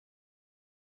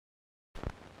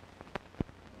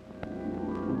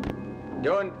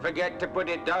Don't forget to put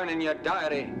it down in your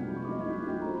diary.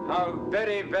 How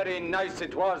very, very nice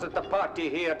it was at the party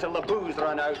here till the booze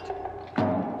ran out.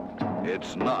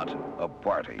 It's not a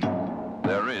party.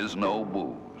 There is no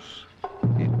booze.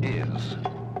 It is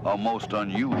a most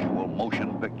unusual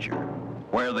motion picture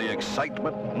where the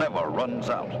excitement never runs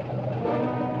out.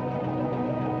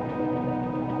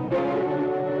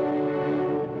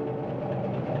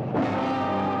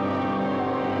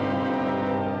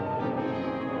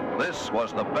 This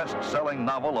was the best-selling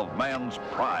novel of man's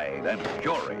pride and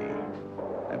fury.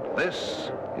 And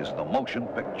this is the motion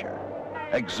picture,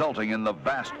 exulting in the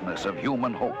vastness of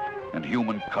human hope and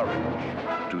human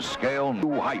courage to scale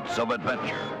new heights of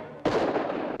adventure.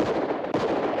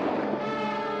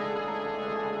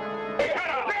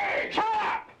 Shut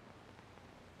up!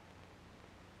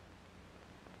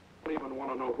 I don't even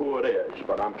want to know who it is,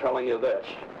 but I'm telling you this.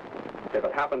 If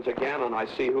it happens again and I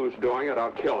see who's doing it,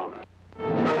 I'll kill him.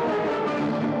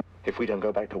 If we don't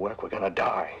go back to work, we're gonna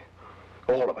die.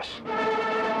 All of us.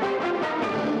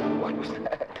 What was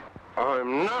that?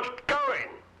 I'm not going!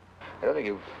 I don't think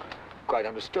you've quite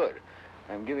understood.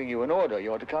 I'm giving you an order.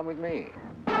 You ought to come with me.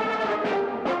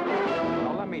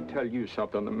 Now, let me tell you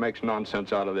something that makes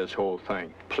nonsense out of this whole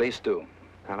thing. Please do.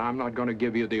 And I'm not going to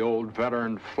give you the old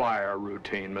veteran flyer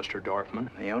routine, Mr. Dorfman.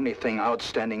 The only thing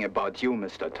outstanding about you,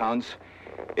 Mr. Towns,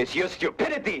 is your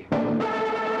stupidity.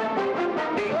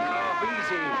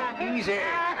 Easy.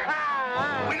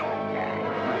 We don't...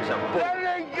 It's a book.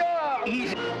 Let it go!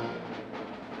 Easy.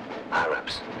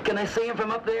 Arabs. Can I see them from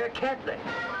up there, can't they?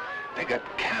 They got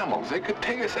camels. They could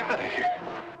take us out of here.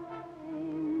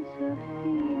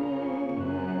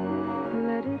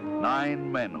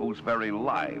 9 men whose very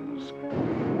lives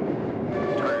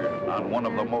turn on one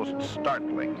of the most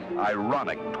startling,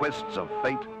 ironic twists of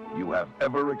fate you have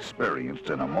ever experienced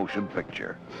in a motion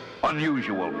picture.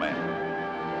 Unusual men,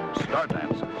 star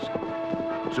dancers,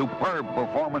 superb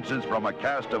performances from a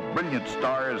cast of brilliant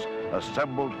stars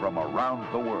assembled from around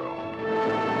the world.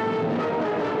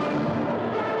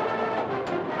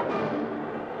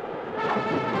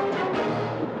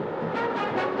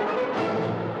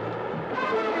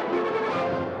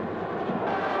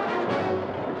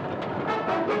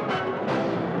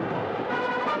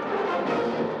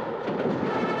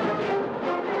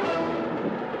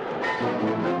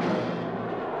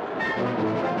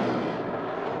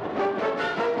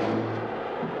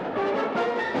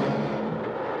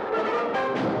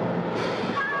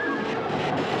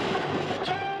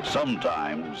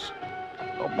 Sometimes,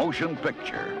 a motion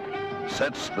picture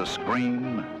sets the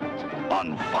screen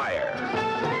on fire.